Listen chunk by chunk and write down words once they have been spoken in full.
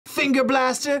Finger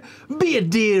blaster, be a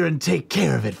dear and take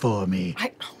care of it for me.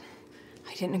 I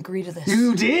didn't agree to this.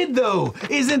 You did, though.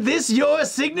 Isn't this your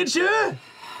signature?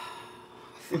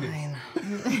 Fine.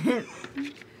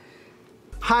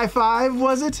 High five,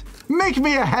 was it? Make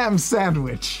me a ham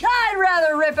sandwich. I'd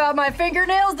rather rip out my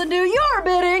fingernails than do your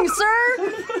bidding,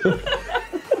 sir.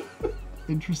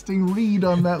 Interesting read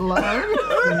on that line.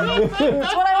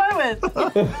 That's what I went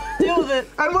with. Deal with it.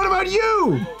 And what about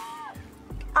you?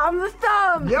 I'm the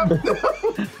thumb.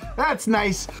 Yep. That's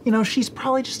nice. You know, she's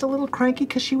probably just a little cranky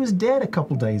because she was dead a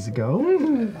couple days ago.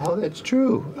 Oh, that's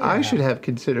true. Yeah. I should have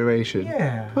consideration.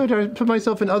 Yeah. Put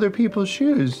myself in other people's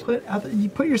shoes. You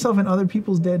put yourself in other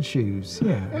people's dead shoes.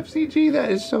 Yeah. FCG, that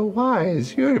is so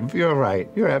wise. You're right.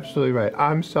 You're absolutely right.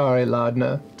 I'm sorry,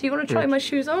 Laudna. Do you want to try my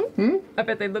shoes on? I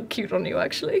bet they look cute on you,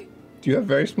 actually. Do you have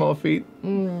very small feet?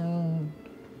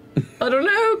 I don't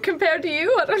know. Compared to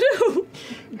you, I don't know.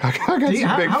 I got some big feet.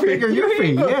 How big are your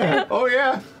feet? Yeah. Oh,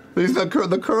 yeah. These the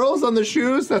curls on the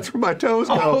shoes, that's where my toes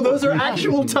go. Oh, those are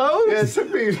actual toes? Yeah, it took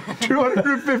me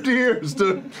 250 years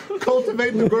to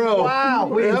cultivate the grow. Wow.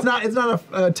 Wait, Yep. it's not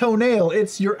a toenail,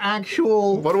 it's your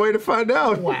actual... What a way to find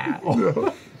out.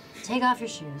 Wow. Take off your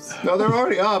shoes. No, they're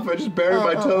already off. I just bury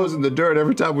my toes in the dirt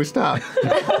every time we stop.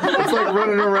 It's like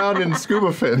running around in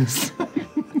scuba fins.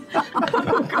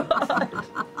 Oh, God.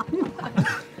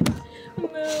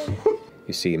 No.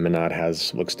 You see, Minot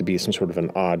looks to be some sort of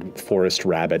an odd forest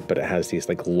rabbit, but it has these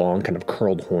like long kind of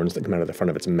curled horns that come out of the front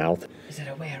of its mouth. Is it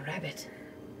a were rabbit?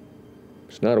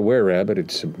 It's not a were rabbit,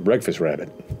 it's a breakfast rabbit.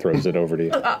 Throws it over to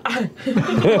you. I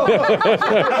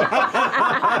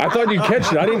thought you'd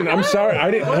catch it. I'm sorry,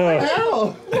 I didn't.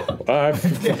 Hell!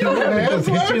 Hit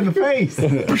you in the face.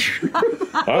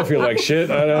 I feel like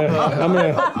shit. I'm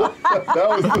gonna. That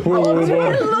was the Oh, boy.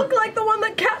 You look like the one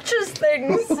that catches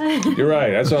things. You're right,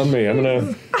 that's on me. I'm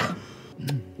gonna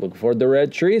look for the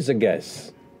red trees, I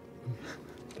guess.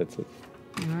 That's it.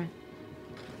 All right.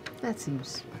 That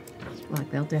seems like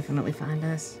they'll definitely find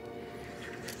us.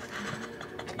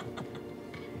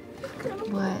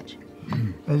 What?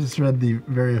 I just read the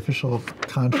very official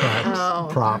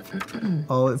contract prop.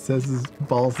 All it says is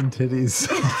balls and titties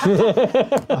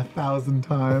 1,000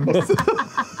 times.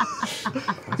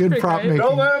 Good prop making.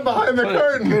 Don't let him behind the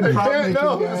curtain. Good They prop can't making,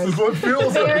 know. guys. This is what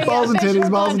fuels it. Balls and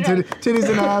titties, balls and titties,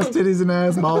 titties and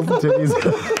ass, balls and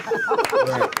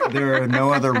titties. There are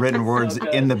no other written words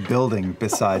in the building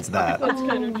besides that. That's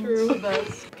kind of true.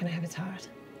 Can I have his heart?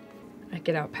 I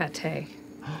get out pate.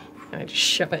 I just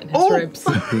shove it in his ribs.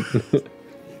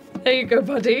 There you go,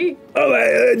 buddy. Oh,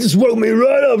 it just woke me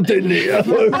right up, didn't it?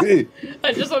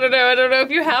 I just want to know, I don't know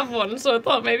if you have one, so I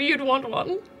thought maybe you'd want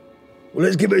one. Well,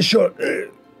 let's give it a shot.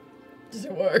 Does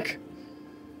it work?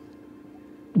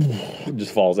 It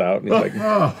just falls out, and he's like,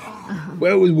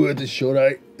 well, it was worth a shot,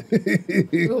 eh?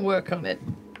 We'll work on it.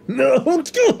 No,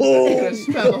 It's gonna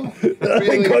smell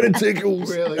it kind of tickles.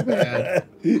 really bad.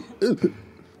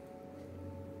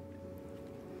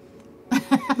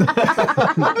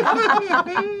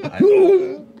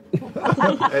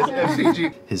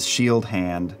 FCG. His shield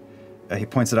hand, he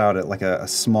points it out at like a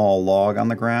small log on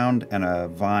the ground, and a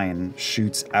vine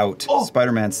shoots out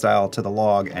Spider-Man style to the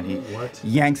log, and he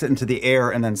yanks it into the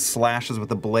air and then slashes with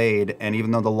the blade, and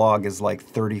even though the log is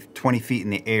like 20 feet in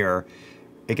the air,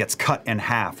 it gets cut in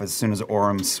half as soon as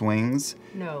Orem swings.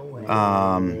 No way.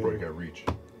 Boy, got reach.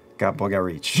 Boy got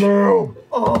reach.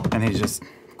 And he just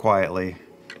quietly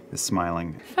is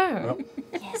smiling. Oh.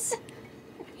 Yes.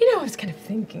 You know, I was kind of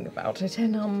thinking about it,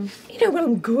 and, you know, well,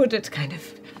 I'm good at kind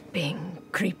of being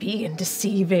creepy and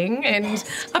deceiving, and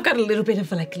I've got a little bit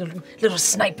of, like, little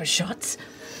sniper shots.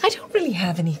 I don't really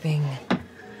have anything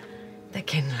that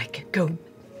can, like, go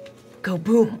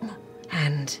boom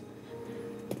and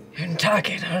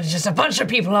target just a bunch of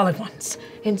people all at once.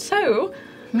 And so,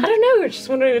 I don't know, just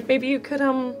wondering if maybe you could,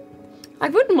 I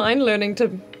wouldn't mind learning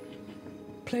to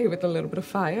play with a little bit of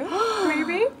fire,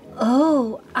 maybe?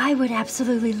 Oh, I would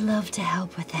absolutely love to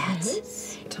help with that.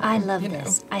 I love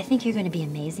this. I think you're going to be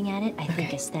amazing at it. I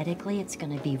think aesthetically it's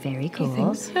going to be very cool. You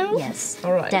think so? Yes.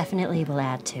 All right. Definitely will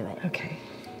add to it. Okay.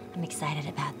 I'm excited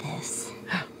about this.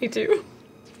 Me too.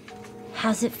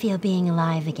 How's it feel being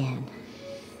alive again?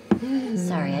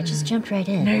 Sorry, I just jumped right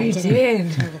in. No, I you didn't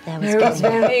did. know that was No, it was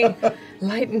coming. very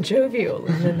light and jovial,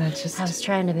 and then that just... I was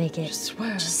trying to make it, just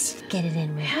worked. just get it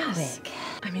in real quick.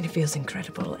 I mean, it feels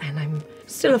incredible, and I'm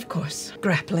still, of course,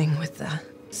 grappling with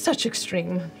such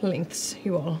extreme lengths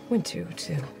you all went to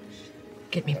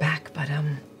get me back, but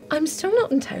I'm still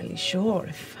not entirely sure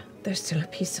if there's still a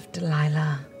piece of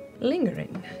Delilah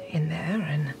lingering in there,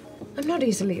 and I'm not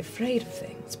easily afraid of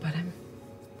things, but I'm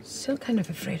still kind of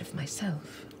afraid of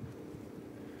myself.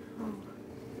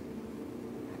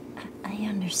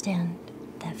 understand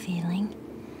that feeling.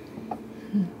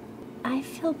 I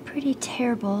feel pretty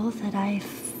terrible that I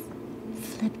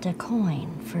flipped a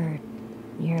coin for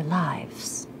your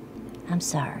lives. I'm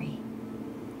sorry.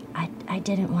 I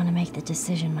didn't want to make the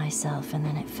decision myself, and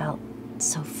then it felt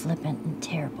so flippant and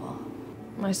terrible.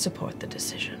 I support the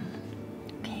decision.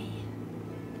 Okay.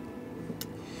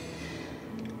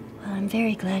 Well, I'm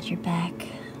very glad you're back.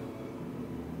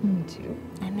 Me too.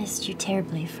 I missed you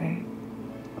terribly for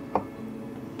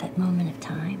that moment of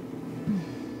time.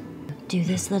 Do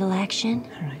this little action.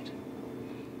 All right.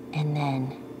 And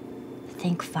then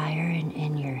think fire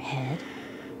in your head.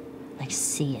 Like,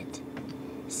 see it.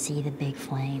 See the big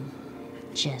flame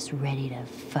just ready to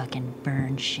fucking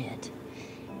burn shit.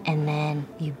 And then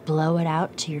you blow it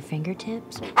out to your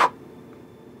fingertips.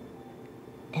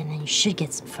 And then you should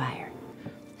get some fire.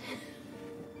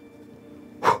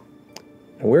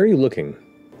 Where are you looking?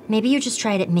 Maybe you just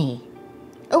tried at me.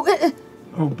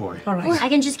 Oh boy. All right. I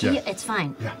can just keep it's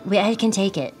fine. Yeah. I can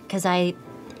take it, because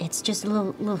it's just a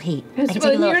little heat. I can Well, take a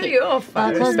little heat. you're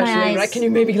fire, I'll close my especially, eyes. right? Can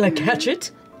you maybe like catch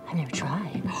it? I've never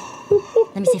tried.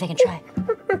 Let me see if I can try.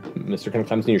 Mr. kind of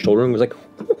climbs in your shoulder and was like,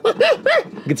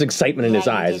 gets excitement in his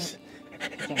Yeah, you eyes.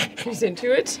 He's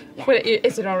into it. Yeah. What,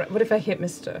 is it all right? What if I hit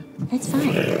Mr.? It's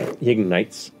fine. He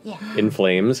ignites Yeah. in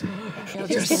flames. It'll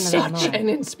You're just get in the right such moment. an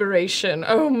inspiration.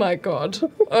 Oh my god.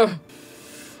 Oh.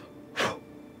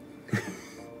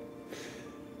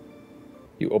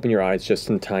 You open your eyes just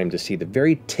in time to see the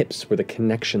very tips where the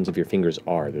connections of your fingers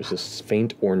are. There's this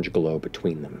faint orange glow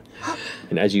between them.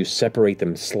 And as you separate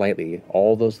them slightly,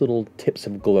 all those little tips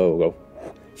of glow go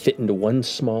fit into one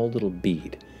small little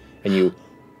bead. And you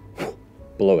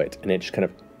blow it, and it just kind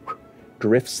of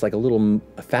drifts like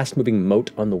a fast-moving mote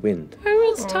on the wind.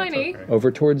 Oh, it's tiny.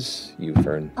 Over towards you,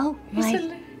 Fern. Oh,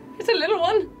 It's a little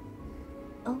one.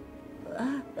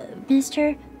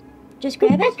 mister, just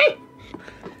grab it.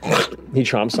 He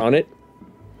chomps on it.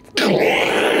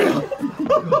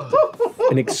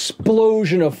 An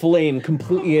explosion of flame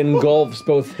completely engulfs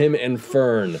both him and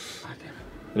Fern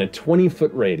in a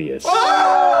 20-foot radius.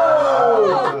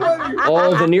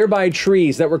 All the nearby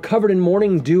trees that were covered in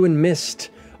morning dew and mist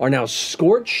are now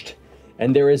scorched,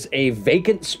 and there is a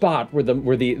vacant spot where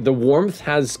the warmth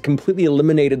has completely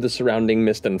eliminated the surrounding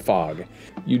mist and fog.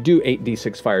 You do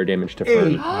 8d6 fire damage to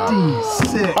Fern.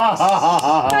 8d6.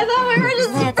 I thought we were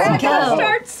just Let's go.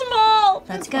 start small.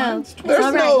 Let's go. It's There's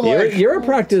all no, right. You're a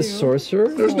practiced sorcerer.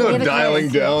 There's no Give it dialing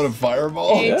yours. down of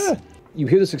fireball. Yeah. You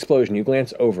hear this explosion, you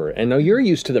glance over, and now you're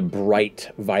used to the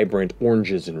bright, vibrant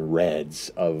oranges and reds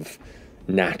of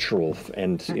natural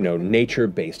and,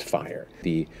 nature-based fire.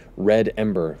 The red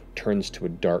ember turns to a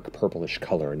dark purplish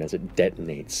color, and as it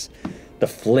detonates, the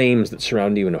flames that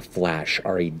surround you in a flash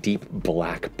are a deep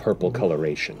black purple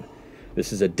coloration.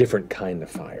 This is a different kind of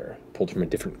fire, pulled from a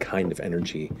different kind of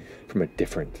energy, from a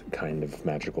different kind of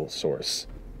magical source.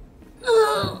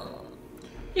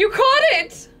 You caught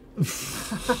it!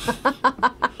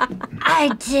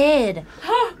 I did.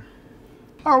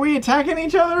 Are we attacking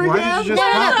each other Why again? did you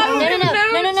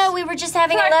just No. We were just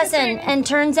having a Practicing. lesson, and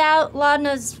turns out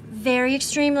Laudna's very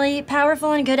extremely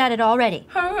powerful and good at it already.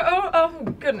 Oh,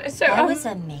 goodness. So, That was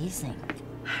amazing.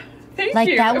 thank like,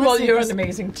 you. that was Well, you're just- an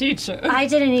amazing teacher. I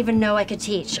didn't even know I could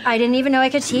teach.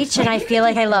 And I feel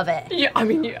like I love it. Yeah, I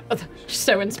mean,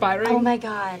 so inspiring. Oh my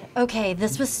god. Okay,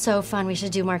 this was so fun. We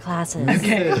should do more classes.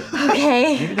 Okay.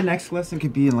 Okay. Maybe the next lesson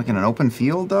could be in like in an open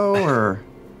field though, or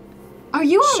Are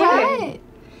you alright?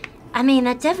 I mean,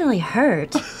 that definitely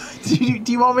hurt. Do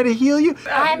you want me to heal you?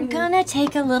 I'm gonna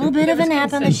take a little bit of a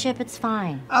nap on the ship. It's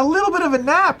fine. A little bit of a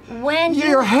nap. When you...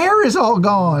 Your hair is all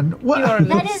gone. What? You are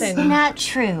That is losing. not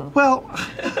true. Well,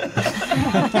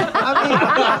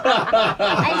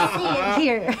 I see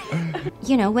it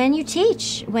here. When you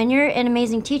teach, when you're an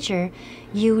amazing teacher,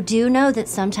 you do know that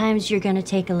sometimes you're gonna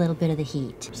take a little bit of the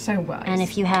heat. So wise. And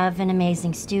if you have an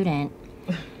amazing student,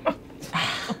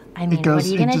 I mean, it goes. what are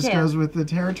you It gonna just do? goes with the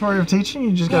territory of teaching.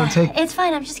 You just gotta take. It's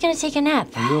fine. I'm just gonna take a nap.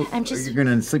 you're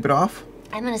gonna sleep it off?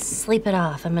 I'm gonna sleep it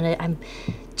off. I'm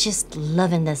just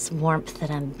loving this warmth that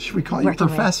I'm. Should we call you working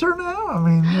with. professor now? I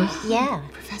mean, Yeah,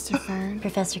 Professor Fern.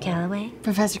 Professor Calloway.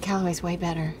 Professor Calloway's way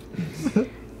better.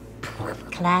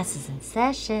 Classes in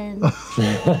session.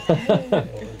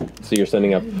 So you're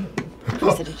sending up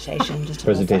Presentation. Just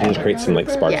presentations, create some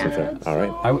sparks Yeah. of it. All right.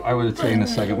 I would say in a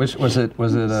second. Which was it?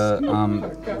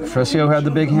 Frecio had the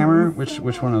big hammer. Which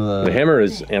one of the? The hammer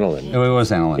is Annalyn. Oh, it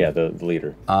was Annalyn. Yeah, the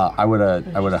leader. I would have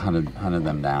hunted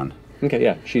them down. Okay,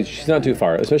 yeah, she's not too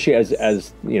far, especially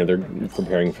as they're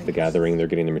preparing for the gathering. They're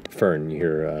getting their Fern. You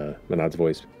hear Manad's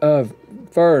voice.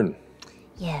 Fern.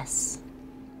 Yes.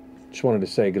 just wanted to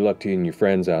say good luck to you and your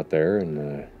friends out there,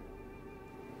 and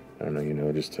I don't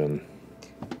know, just well,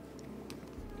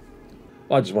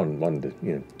 I just wanted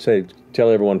to, tell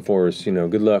everyone for us,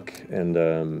 good luck, and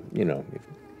you're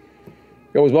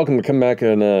always welcome to come back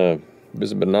and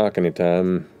visit Bannock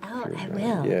anytime. Oh, I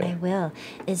will. Yeah. I will.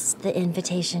 Is the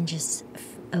invitation just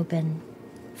open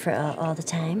for all the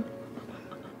time?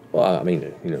 Well, I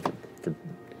mean, for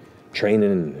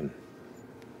training and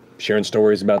sharing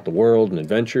stories about the world and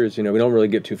adventures. We don't really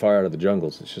get too far out of the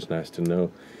jungles. It's just nice to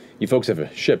know. You folks have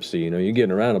a ship, so you're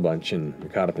getting around a bunch and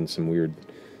you're caught up in some weird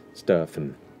stuff.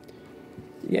 And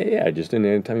yeah, just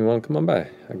anytime you want to come on by,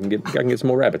 I can get some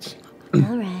more rabbits.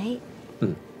 All right.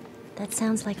 That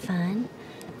sounds like fun.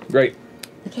 Great.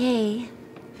 Okay.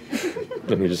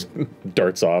 And he just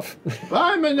darts off.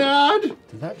 Bye, Manad.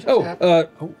 Did that just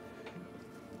happen?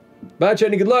 Bye,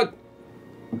 Chetney. Good luck.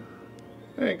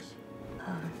 Thanks.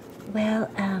 Well,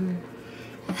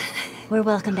 we're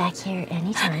welcome back here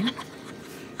anytime.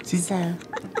 So,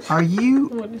 Are you?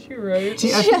 What did you write?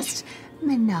 See, I Just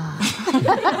Minaj.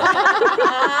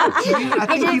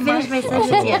 I didn't finish my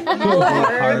sentence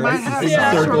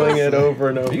yet. Circling it over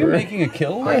and over. Are you making a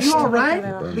kill Are list? you all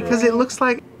right? Because it looks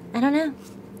like I don't know.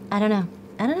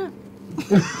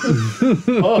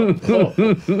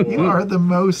 you are the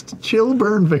most chill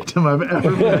burn victim I've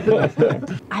ever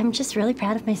met. I'm just really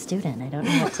proud of my student. I don't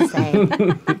know what to say.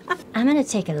 I'm gonna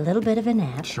take a little bit of a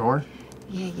nap. Sure.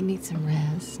 Yeah, you need some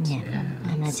rest. Yeah,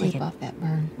 I'm gonna Sleep take it. off that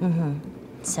burn.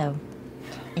 So,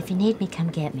 if you need me, come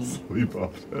get me. Sleep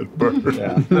off that bird.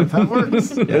 That works.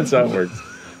 That's how it works.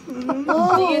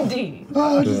 D&D.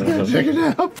 Oh, just gonna take a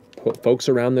nap. Folks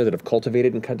around there that have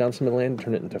cultivated and cut down some of the land,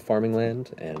 turn it into farming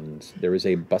land, and there is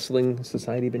a bustling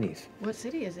society beneath. What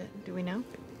city is it? Do we know?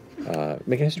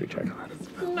 Make a history check.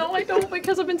 No, I don't,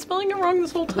 because I've been spelling it wrong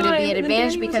this whole time. Would it be an and then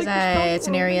advantage Danny was because like, it's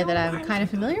an area that I'm kind of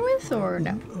familiar with, or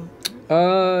no?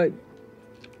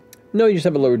 No, you just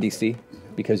have a lower DC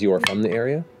because you are from the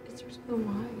area. What's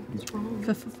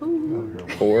wrong?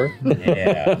 Or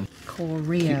Yeah.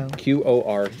 Coreo.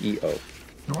 Qoreo.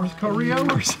 North Korea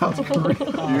or South Korea?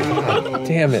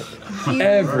 Damn it!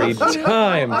 Every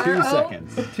time. 2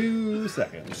 seconds. 2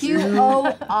 seconds.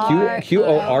 Q-O-R.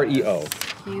 Qoreo.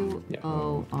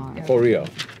 Q-O-R. Qoreo.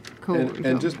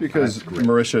 And just because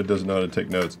Marisha doesn't know how to take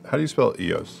notes, how do you spell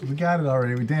EOS? We got it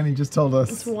already. Danny just told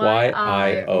us.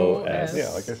 Y-I-O-S. Yeah,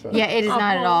 like I said. Yeah, it is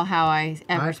not at all how I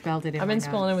ever spelled it. I've been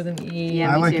spelling it with an E.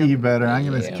 Yeah, I me like too. E better. I'm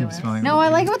gonna keep spelling. No, I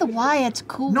like it with a Y. It's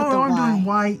cool No, with the I'm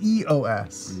Y. doing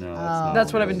Y-E-O-S. No, that's not.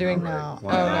 That's what I've been doing. No.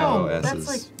 Y-O-S that's is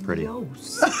like pretty.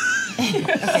 Okay.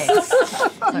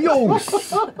 Yos!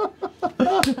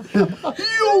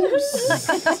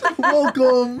 Yos!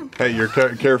 Welcome! Hey, you're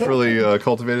carefully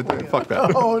cultivated there? Fuck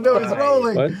that. Oh no, he's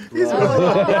rolling! What? He's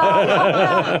rolling!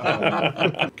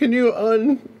 Can you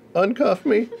uncuff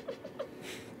me?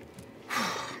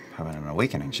 Having an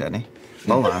awakening, Chetney.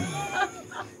 Hold on.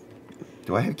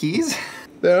 Do I have keys?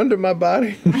 They're under my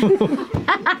body.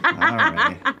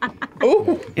 Alright.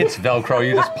 Oh, It's Velcro,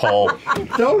 you just pull.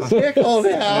 don't tickle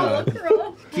now.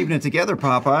 Keeping it together,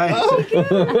 Popeye.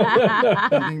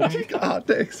 God,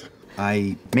 thanks.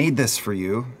 I made this for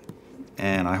you,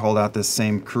 and I hold out this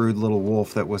same crude little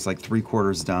wolf that was like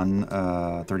 3/4 done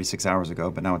 36 hours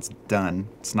ago, but now it's done.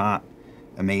 It's not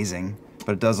amazing,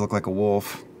 but it does look like a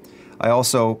wolf. I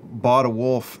also bought a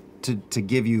wolf to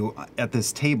give you at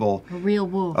this table. A real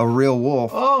wolf. A real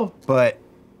wolf. Oh. But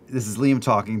this is Liam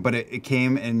talking, but it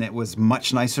came and it was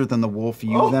much nicer than the wolf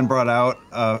you then brought out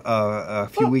a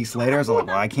few weeks later. I was like,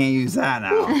 well, I can't use that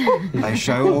now. I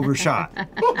overshot.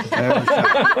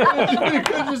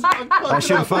 I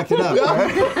should have fucked it up.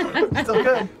 Right? It's all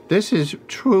good. This is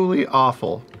truly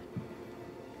awful.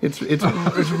 It's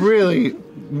really,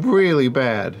 really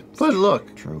bad. But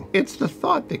look, True. it's the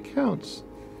thought that counts.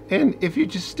 And if you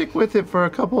just stick with it for a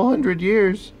couple hundred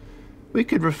years, we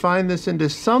could refine this into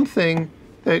something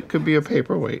that could be a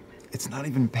paperweight. It's not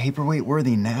even paperweight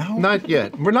worthy now? Not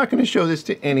yet. We're not going to show this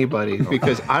to anybody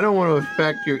because I don't want to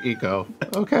affect your ego.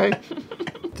 Okay?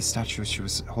 The statue, she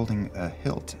was holding a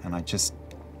hilt, and I just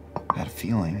had a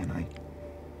feeling, and I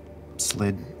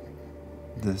slid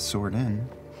the sword in.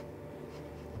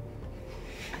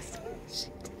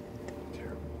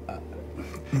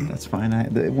 That's fine.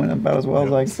 It went about as well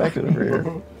as I expected over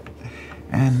here.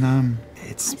 And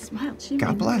it's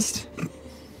God blessed.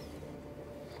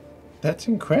 That's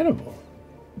incredible.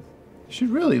 You should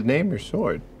really name your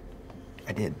sword.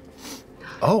 I did.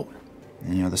 Oh.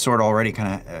 And, you know, the sword already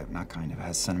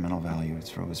has sentimental value.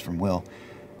 It was from Will,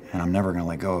 and I'm never gonna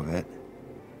let go of it.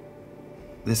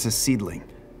 This is Seedling.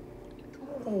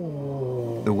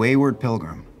 Oh. The Wayward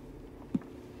Pilgrim.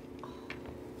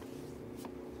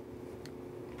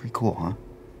 Pretty cool, huh?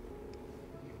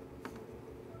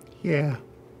 Yeah.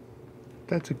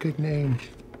 That's a good name.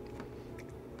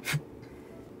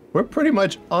 We're pretty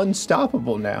much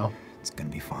unstoppable now. It's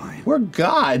gonna be fine. We're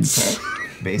gods.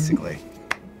 Basically.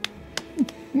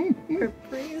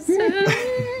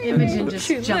 Imogen just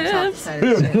jumps off the side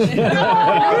of the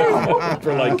stage.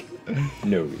 For like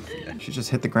no reason. She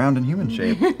just hit the ground in human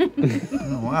shape.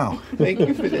 Oh, wow. Thank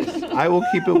you for this. I will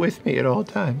keep it with me at all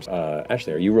times.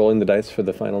 Ashley, are you rolling the dice for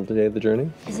the final day of the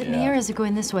journey? Is it me or is it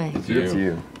going this way? It's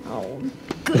you. Oh,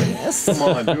 goodness. Come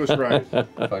on, do us right.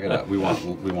 Fuck it up. We want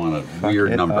a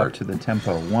weird It number. up to the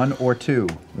tempo. 1 or 2.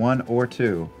 1 or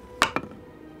 2.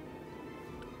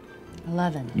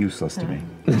 11. Useless to me.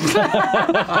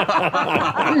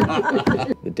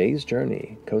 The day's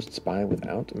journey coasts by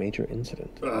without major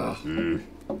incident.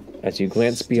 As you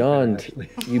glance beyond,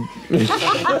 you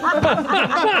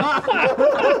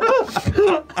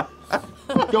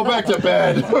Go back to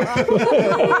bed.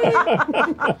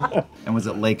 And was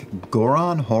it Lake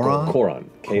Goron? Horon? Koron,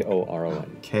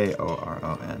 K-O-R-O-N.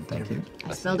 K-O-R-O-N. Thank you.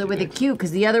 I spelled it with a Q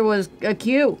because the other was a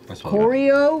Q. That's what I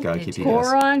Choreo. Gotta keep you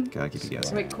Coron. guessing. Gotta keep you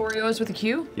guessing. Wait, choreo is with a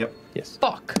Q? Yep. Yes.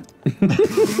 Fuck.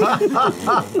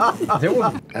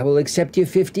 I will accept your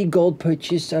 50 gold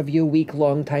purchase of your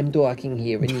week-long time docking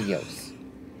here in Eos.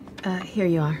 Here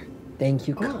you are. Thank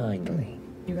you kindly.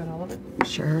 You got all of it?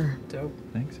 Sure. Dope.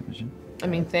 Thanks, Imogen. I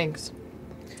mean, thanks.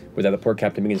 With that, the poor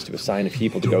captain begins to assign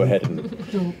people to go ahead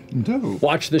and No.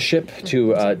 watch the ship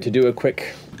to do a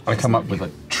quick. I come up with a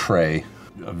tray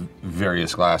of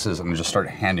various glasses and just start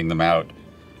handing them out.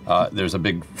 There's a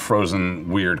big frozen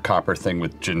weird copper thing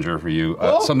with ginger for you.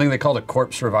 Something they called a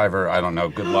corpse reviver. I don't know.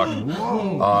 Good luck.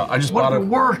 I just bought it.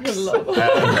 Works.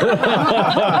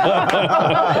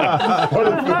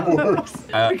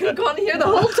 We could have gone here the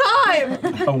whole time.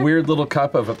 A weird little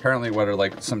cup of apparently what are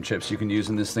like some chips you can use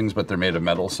in these things, but they're made of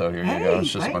metal. So here you go.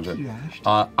 It's just a bunch of.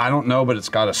 I don't know, but it's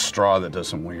got a straw that does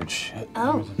some weird shit.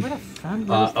 Oh, what a fun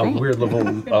little A thing. weird little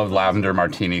lavender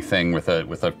martini thing with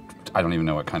a I don't even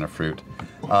know what kind of fruit.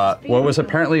 What was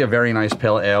apparently a very nice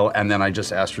pale ale, and then I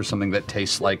just asked for something that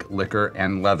tastes like liquor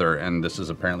and leather, and this is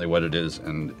apparently what it is,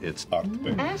 and it's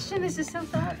Ashton, this is so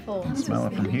thoughtful. Smell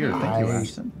it from here. Thank you,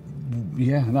 Ashton.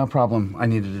 yeah, no problem. I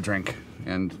needed a drink,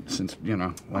 and since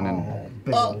went in.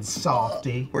 Big old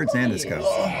softy. Where'd Xandus go?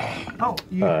 Oh,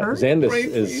 you heard? Xandus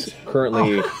is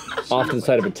currently off to the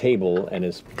side of a table and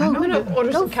is. I'm gonna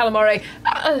order some calamari.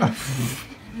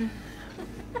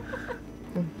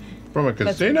 From a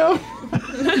casino?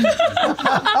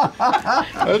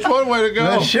 That's one way to go.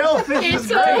 The shellfish is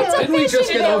great. Didn't we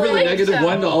just get over the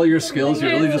 -1 to all your skills? You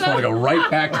really just want to go right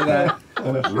back to that.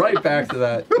 Right back to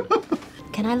that.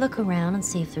 Can I look around and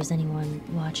see if there's anyone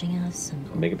watching us?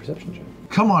 And... Make a perception check.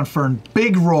 Come on, Fern.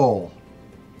 Big roll.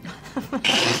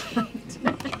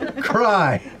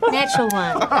 Cry. Natural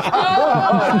one.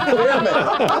 Damn it.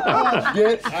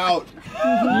 Get out.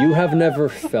 You have never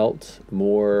felt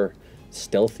more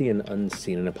stealthy and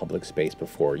unseen in a public space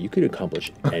before. You could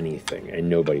accomplish anything and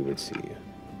nobody would see you.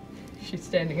 She's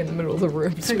standing in the middle of the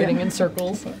room, spinning in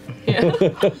circles. Yeah.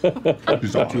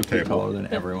 He's off the table. Taller than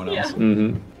everyone else.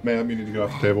 Ma'am, you need to get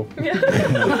off the table.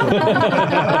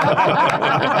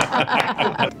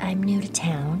 I'm new to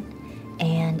town,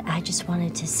 and I just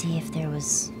wanted to see if there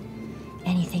was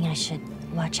anything I should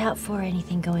watch out for,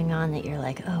 anything going on that you're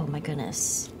like, oh my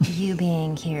goodness, you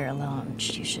being here alone,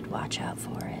 you should watch out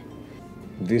for it.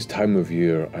 This time of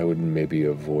year, I would maybe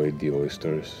avoid the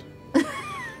oysters.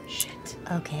 Shit.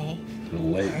 Okay. Too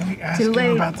late.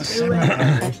 About the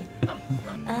cemetery.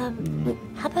 How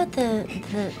about the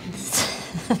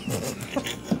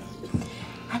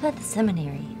how about the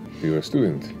seminary? You're a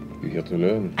student. You're here to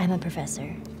learn. I'm a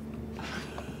professor.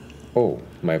 Oh,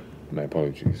 my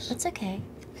apologies. That's okay.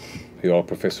 You're a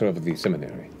professor of the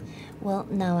seminary. Well,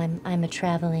 no, I'm a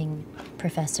traveling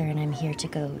professor, and I'm here to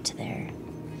go to there.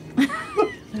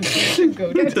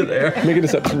 Make a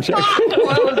deception check.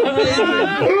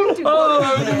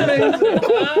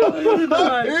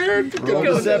 Roll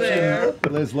deception.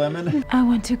 Liz Lemon. I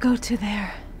want to go to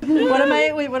there. What am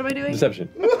I doing? Deception.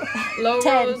 Low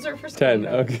 10. rolls are for 10,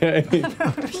 okay.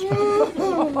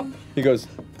 He goes,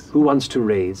 who wants to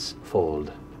raise,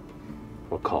 fold,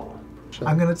 or call?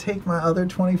 I'm gonna take my other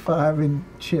 25 in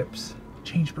chips.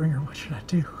 Changebringer, what should I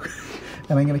do?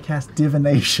 And I'm gonna cast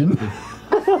divination. What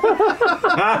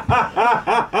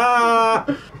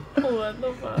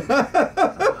the fuck?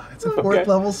 It's a 4th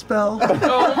level spell.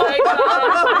 Oh my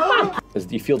god!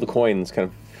 As you feel the coins kind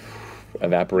of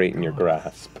evaporate in your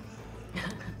grasp.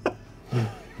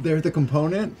 They're the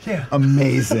component? Yeah.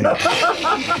 Amazing.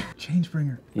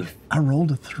 Changebringer. I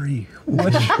rolled a 3.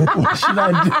 What should I do? What should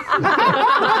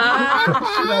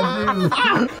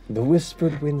I do? The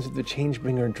whispered winds of the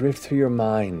Changebringer drift through your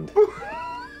mind.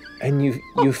 And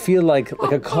you feel like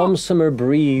a calm summer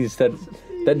breeze that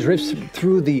drifts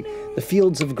through the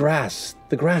fields of grass.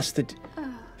 The grass that,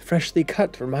 freshly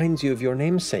cut, reminds you of your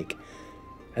namesake.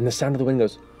 And the sound of the wind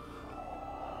goes...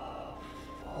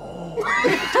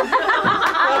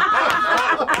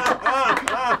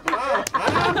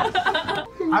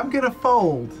 I'm gonna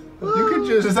fold. You can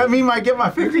just. Does that mean I get my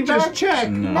 50 back? Just check.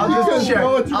 No. I'll just check.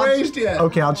 No, it's raised yet.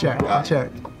 Okay, I'll check. I'll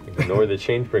check. Ignore the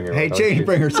Changebringer. Hey,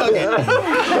 Changebringer, suck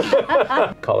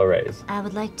it. Call a raise. I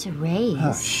would like to raise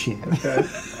Oh shit.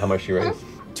 How much you raise?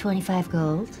 25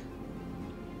 gold.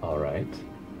 All right.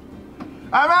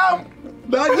 I'm out.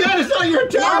 Not yet. It's not your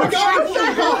turn.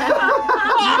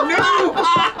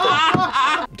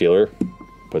 No. Dealer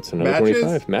puts another Matches?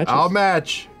 25. Matches. I'll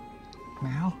match.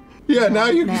 Now. Yeah, now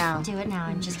you. Now. Do it now.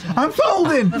 I'm just kidding. I'm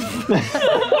folding.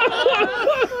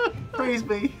 Praise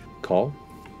me. Call.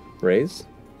 Raise.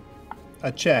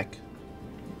 A check.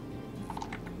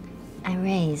 I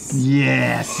raise.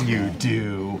 Yes, you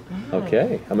do.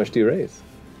 Okay. How much do you raise?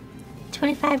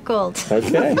 25 gold.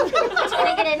 Okay.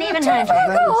 Make it an even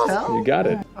 100 gold. You got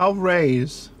it. I'll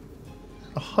raise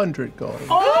 100 gold.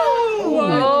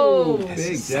 Whoa!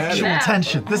 Big Sexual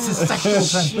tension. This is sexual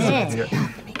tension. Shit.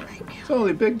 It's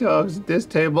only big dogs at this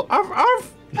table. Arf,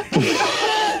 arf.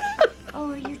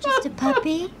 Oh, you're just a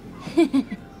puppy?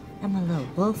 I'm a little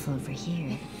wolf over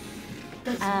here.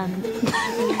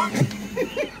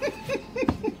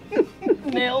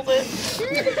 Nailed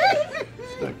it.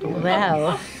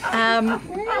 Well,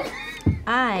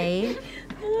 I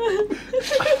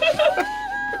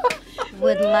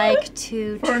would like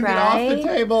to Turn it off the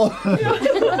try. table.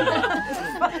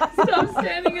 Stop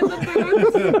standing in the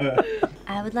booth.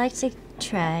 I would like to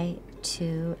try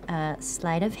to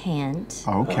sleight of hand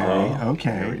Okay,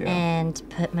 okay. and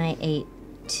put my 8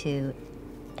 to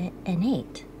an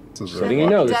 8. Letting you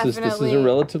know, this is a Definitely.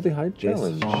 relatively high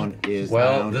challenge.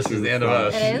 Well, this is the end of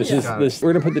us. It is.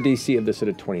 We're gonna put the DC of this at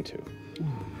a 22.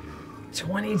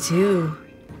 22.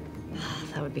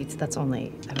 That's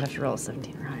only, I would have to roll a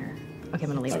 17 or higher. Okay, I'm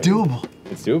gonna leave it. Doable.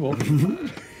 It's doable.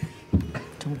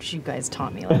 Don't you guys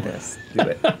taunt me like this. Do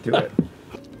it. Do it.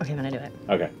 Okay, I'm gonna do it.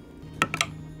 Okay.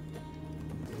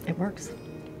 It works.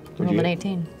 Would Rolled an you-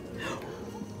 18.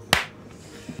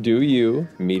 Do you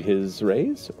meet his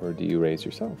raise, or do you raise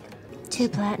yourself? 2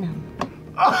 platinum.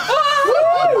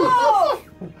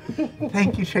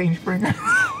 Thank you, Changebringer.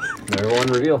 Everyone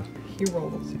reveal. You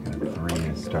rolled.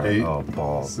 3 start. Eight. Oh,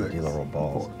 balls. Dealer roll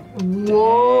balls. What'd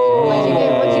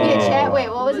you get, chat? Wait,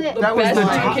 what was it? That was the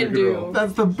Best top. you can do.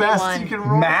 That's the best you can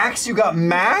roll. Max? You got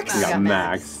Max? You got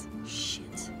Max.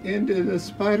 Into the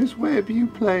spider's web you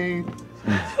played.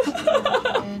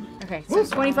 Okay, so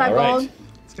 25 All right.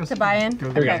 gold to buy in. Here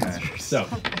we go. So,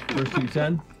 first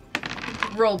 210.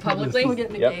 Roll publicly.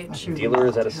 Yep. Dealer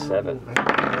is at a 7.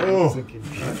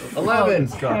 11.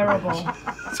 Terrible.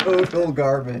 Total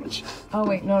garbage. Oh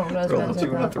wait, no, Roll a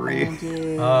 2 and a 3.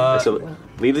 So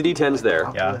leave the d10s there.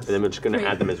 Yeah. And then we're just gonna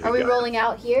add them as we Are we go. rolling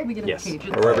out here? Yes.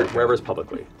 Or wherever is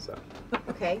publicly. So.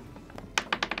 Okay.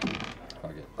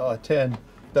 10.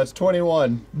 That's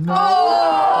 21. That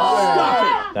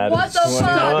What is the fuck?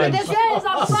 21. This is,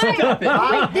 I'm playing.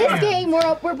 This game,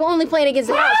 we're only playing against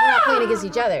the house. We're not playing against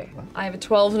each other. I have a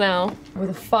 12 now with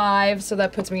a 5, so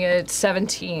that puts me at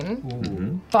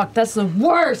 17. Fuck, that's the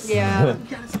worst. Yeah. You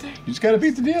just gotta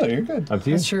beat the dealer. You're good. Up to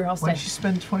you. That's true, I'll Why stay. don't you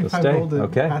spend 25 stay. gold to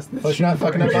Okay. pass this? Plus, you're not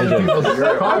fucking up other people's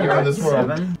cards in this world.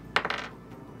 7.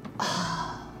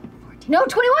 No,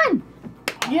 21.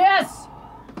 Yes!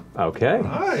 Okay.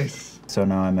 Nice. So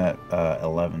now I'm at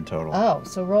 11 total. Oh,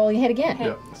 so roll your head again.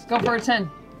 Yep. Go for a 10.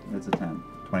 That's a 10.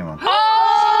 21. What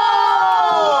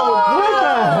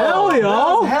the hell,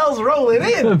 y'all? What the hell's rolling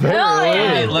in?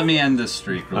 Hey, let me end this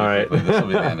streak really All right. quickly. This will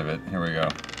be the end of it. Here we go.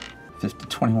 50,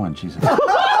 21, Jesus. 9,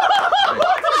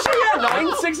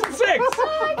 6, and 6.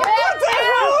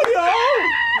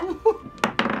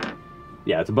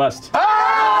 Yeah, it's a bust.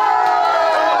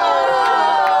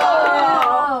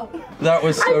 That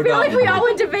was so dumb. We all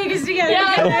went to Vegas together.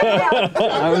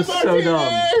 That was so dumb.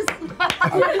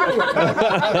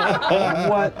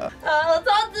 What? Let's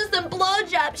all do some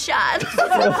blowjob shots.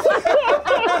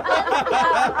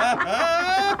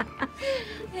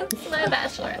 It's my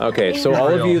bachelor. Okay, so all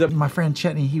of you that My friend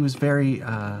Chetney, he was very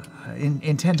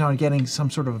intent on getting some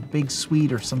sort of big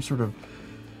suite or some sort of.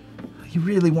 He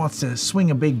really wants to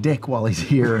swing a big dick while he's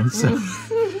here, and so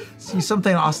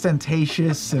something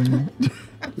ostentatious and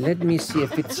Let me see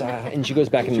if it's. And she goes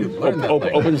back and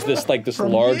opens this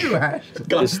large,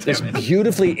 this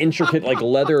beautifully intricate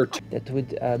leather. That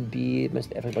would be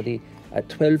everybody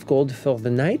 12 gold for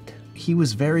the night. He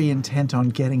was very intent on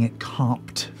getting it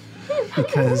comped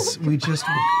because we just.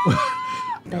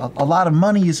 A lot of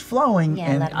money is flowing,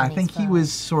 and I think he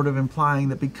was sort of implying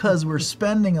that because we're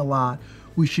spending a lot,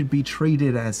 we should be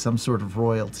treated as some sort of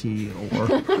royalty or...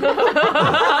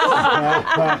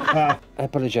 I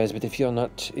apologize, but if you're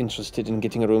not interested in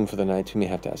getting a room for the night, we may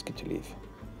have to ask you to leave.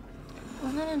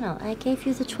 Well, no. I gave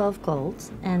you the 12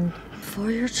 golds, and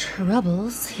for your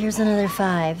troubles, here's another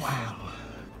 5. Wow.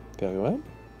 Very well.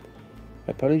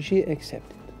 Apology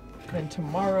accepted. And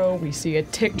tomorrow we see a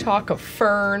TikTok of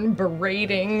Fern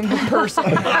berating the person.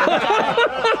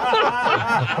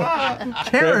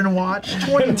 Karen Watch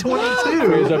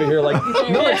 2022. He's over here like,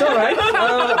 no, it's all right.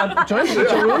 I'm trying to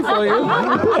get a room for you.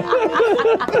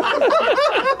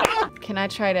 Can I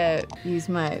try to use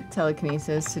my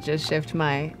telekinesis to just shift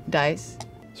my dice?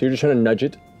 So you're just trying to nudge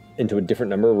it into a different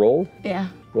number roll? Yeah.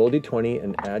 Roll a d20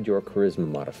 and add your charisma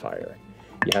modifier.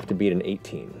 You have to beat an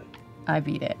 18. I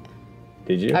beat it.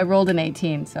 Did you? I rolled an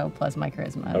 18, so plus my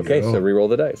charisma. Okay, so re-roll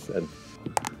the dice.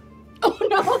 Oh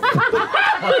no!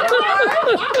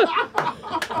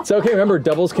 It's okay, remember,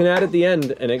 doubles can add at the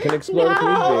end, and it can explode if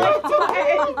need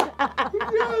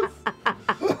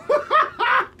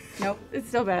be. Nope, it's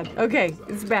still bad. Okay,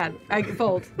 it's bad. I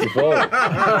fold. You fold.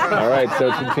 All right, so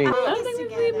it's between... I don't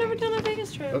think we've never done a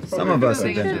Vegas trip. Some of us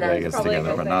have been to Vegas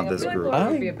together, but not this group.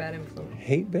 Would be a bad influence.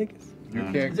 Hate Vegas. You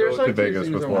can't go to Vegas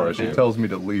with Laura. She tells me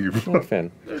to leave. I'm a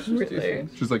fan. Really?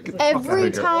 She's like,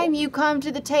 Every time you come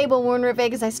to the table when we're at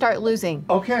Vegas, I start losing.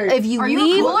 Okay. If you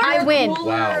leave, I win.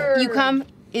 Wow. You come,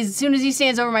 as soon as he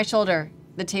stands over my shoulder,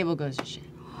 the table goes to shit.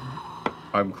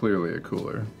 I'm clearly a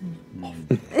cooler.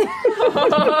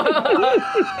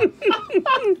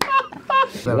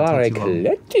 Laura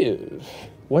Collective.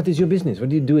 What is your business? What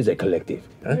do you do as a collective?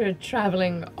 Huh? We're a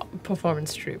traveling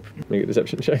performance troupe. Make a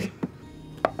deception check.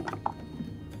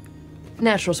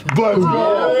 Natural swing. Let's go!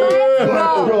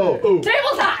 Let's go!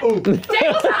 Table time!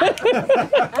 Table time!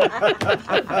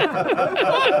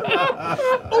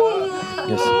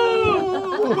 Yes.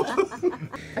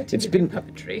 I did been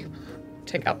puppetry.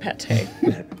 Take out pate.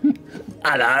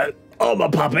 Hello, I'm a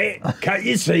puppet. Can't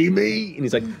you see me? And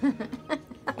he's like,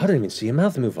 I don't even see your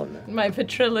mouth move on that. My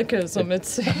ventriloquism,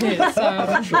 it's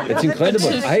It's incredible.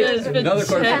 Another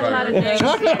question.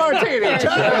 Chocolate martini!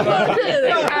 Chocolate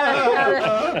martini!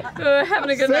 having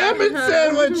a good Salmon night.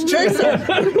 sandwich, chaser!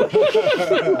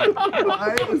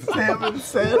 I have a salmon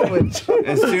sandwich.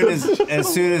 As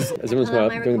soon as everyone's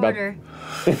My doing about recorder.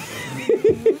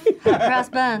 Cross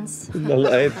buns.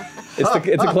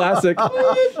 it's a classic.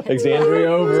 Exandria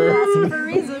over. Classic for a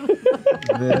reason.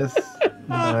 This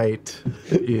night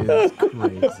is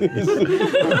crazy.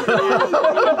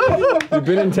 You've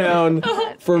been in town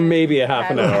for maybe a half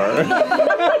an hour.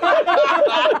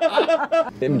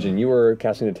 Imogen, you were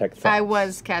casting Detect Thoughts. I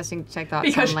was casting Detect Thoughts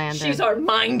Because on Landon. she's our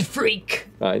mind freak.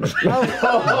 Really?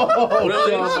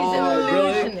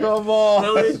 Come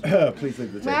on! please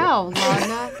leave the table. Wow,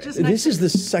 Laudna. This is the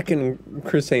second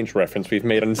Chris Ainge reference we've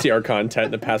made on CR content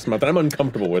in the past month, and I'm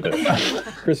uncomfortable with it.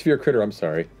 Chris, if you're a critter, I'm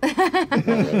sorry.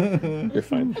 You're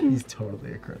fine. He's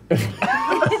totally a critic.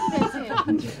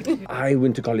 I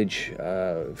went to college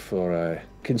for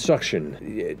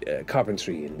construction,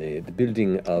 carpentry, and the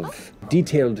building of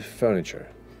detailed furniture.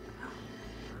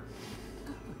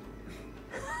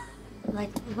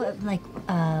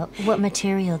 What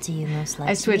material do you most like?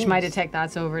 I switched my use? Detect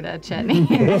Thoughts over to Chetney.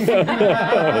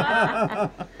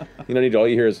 You don't need all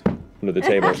you hear is under the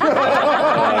table.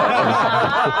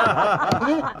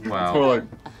 Wow. Or like,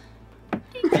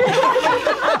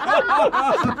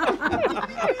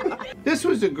 This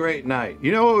was a great night.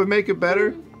 You know what would make it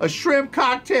better? A shrimp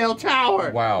cocktail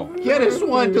tower. Wow. Get us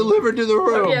one delivered to the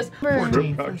room. Yes.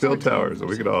 shrimp cocktail tower, so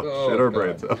we could all shit our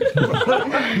brains out.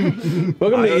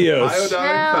 Welcome to EOS,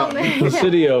 Iodine fountain. the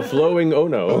city of flowing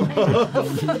Ono.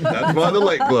 That's why the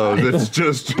light glows. It's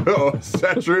just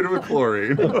saturated with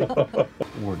chlorine.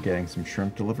 We're getting some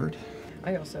shrimp delivered.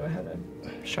 I also had a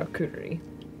charcuterie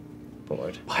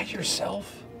board. By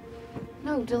yourself?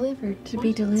 No, delivered. To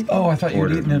be delivered. Oh, I thought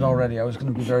you'd eaten it already. I was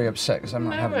going to be very upset because I'm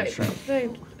not having shrimp. No.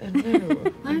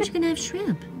 Why aren't you gonna have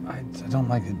shrimp? I don't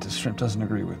like it. The shrimp doesn't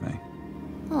agree with me.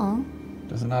 Oh,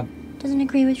 Does it not? doesn't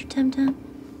agree with your tum-tum?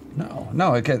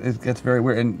 No, it gets very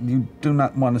weird. And you do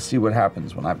not want to see what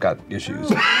happens when I've got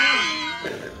issues.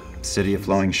 City of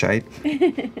flowing shite.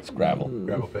 It's gravel.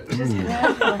 Gravel pit.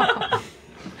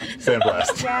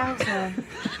 Sandblast.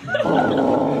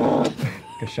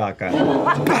 A shotgun.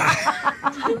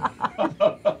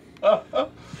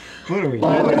 What are we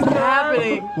What doing? is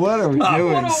happening? What are we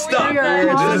doing? Stop!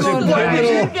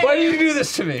 Why do you do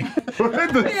this to me? Where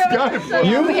did the sky fly?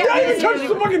 You haven't touched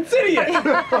the fucking city yet.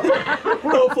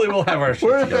 Hopefully we'll have our shit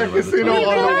Where's that together by the casino time.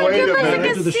 on the way to Give us a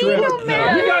Venice? casino,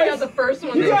 man. You guys, the first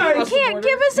one. you guys Can't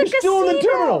give us a still in the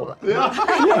casino. terminal.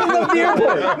 You haven't left the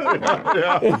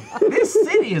airport. This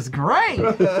city is great.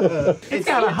 It's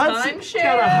got a Hudson. It's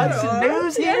got a Hudson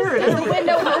News here.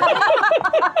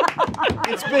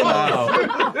 It's been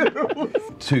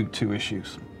Two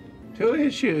issues. 2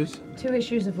 issues. 2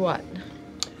 issues of what?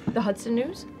 The Hudson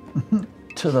News?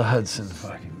 To the Hudson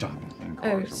fucking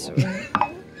Oh, sorry.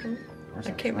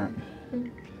 I came up.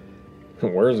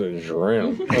 Where's the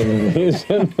shrimp?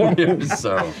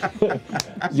 So,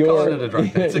 You're it a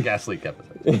drunk. It's a gas leak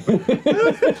episode.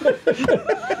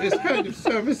 This kind of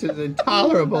service is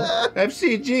intolerable.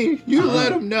 FCG, you let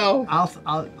them know.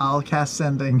 I'll cast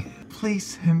sending.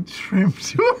 Please send shrimp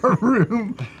to our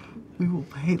room. We will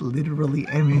pay literally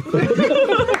anything.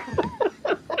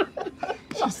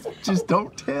 just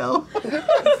don't tell.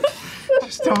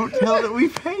 Just don't tell that we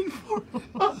paid for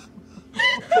it.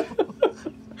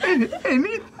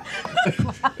 Anything.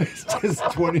 It's just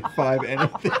 25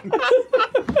 anything.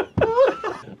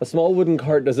 A small wooden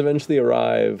cart does eventually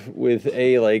arrive with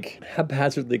a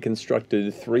haphazardly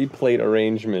constructed 3-plate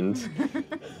arrangement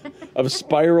of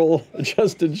spiral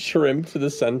adjusted shrimp to the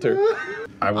center.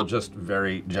 I will just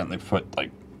very gently put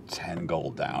 10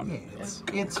 gold down.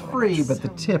 It's free, but the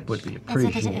tip would be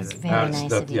appreciated. It's very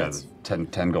nice of you. Yeah,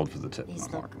 10 gold for the tip. I'm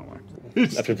not gonna lie.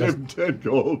 He's giving 10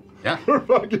 gold Yeah. for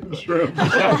fucking shrimp.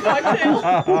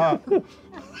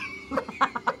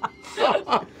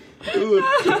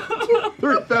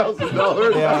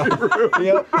 $3,000.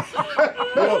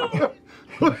 Yep.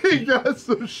 We got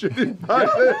some shitty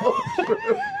pineapple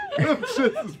shrimp. Them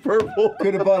shits is purple.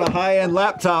 Could have bought a high-end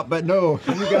laptop, but no,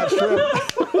 you got shrimp.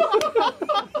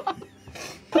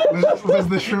 Was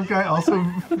the shrimp guy also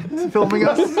filming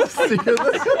us?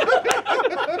 Secretly?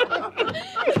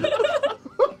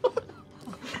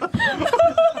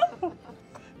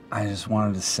 I just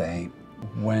wanted to say,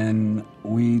 when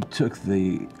we took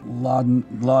the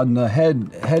Laudna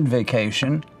head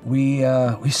vacation, we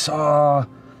saw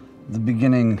the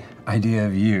beginning idea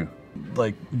of you,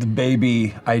 like the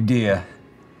baby idea,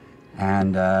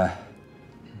 and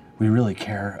we really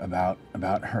care about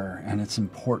her, and it's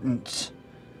important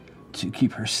to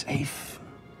keep her safe.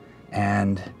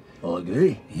 And I'll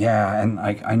agree. yeah, and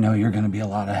I know you're going to be a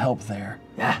lot of help there.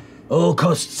 Yeah, all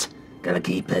costs. Gotta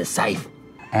keep her safe.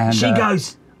 And She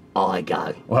goes, I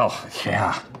go. Well,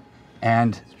 yeah.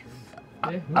 And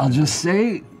I'll just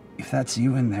say, if that's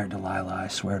you in there, Delilah, I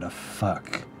swear to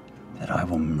fuck that I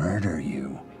will murder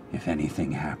you if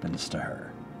anything happens to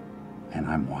her. And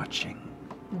I'm watching.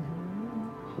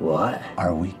 What?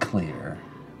 Are we clear?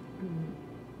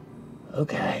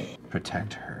 Okay.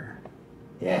 Protect her.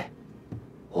 Yeah.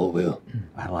 All will.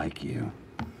 I like you.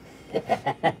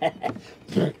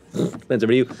 Spencer, what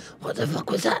do you? What the fuck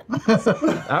was that?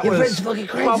 That Your was friend's fucking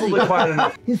crazy. probably quite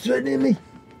enough. He's threatening me.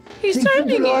 He's Thank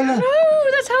you, threatening you. Delilah.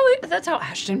 No, that's how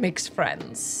Ashton makes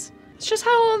friends. It's just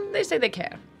how they say they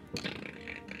care.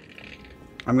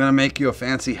 I'm gonna make you a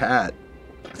fancy hat.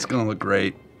 It's gonna look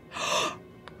great.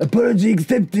 Apology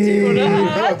accepted. You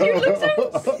look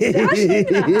so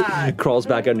It crawls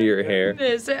back under your hair.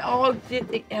 Is it? Oh,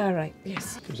 all right.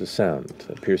 Yes. There's a sound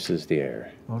that pierces the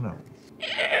air. Oh no.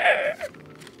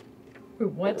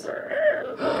 What?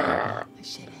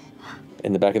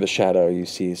 In the back of the shadow, you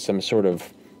see some sort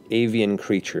of avian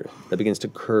creature that begins to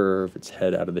curve its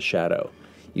head out of the shadow.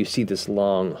 You see this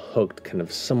long, hooked, kind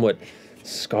of somewhat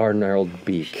scar-gnarled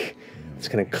beak. This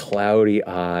kind of cloudy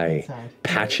eye,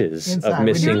 patches of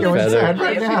missing feather.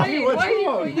 Right now.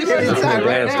 Get inside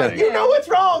right now. You know what's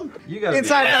wrong. You gotta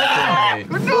Inside right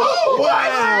now. No!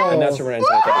 Wow! And that's where we're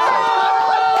inside episode.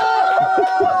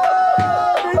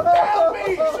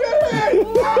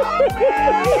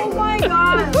 Oh my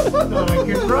god!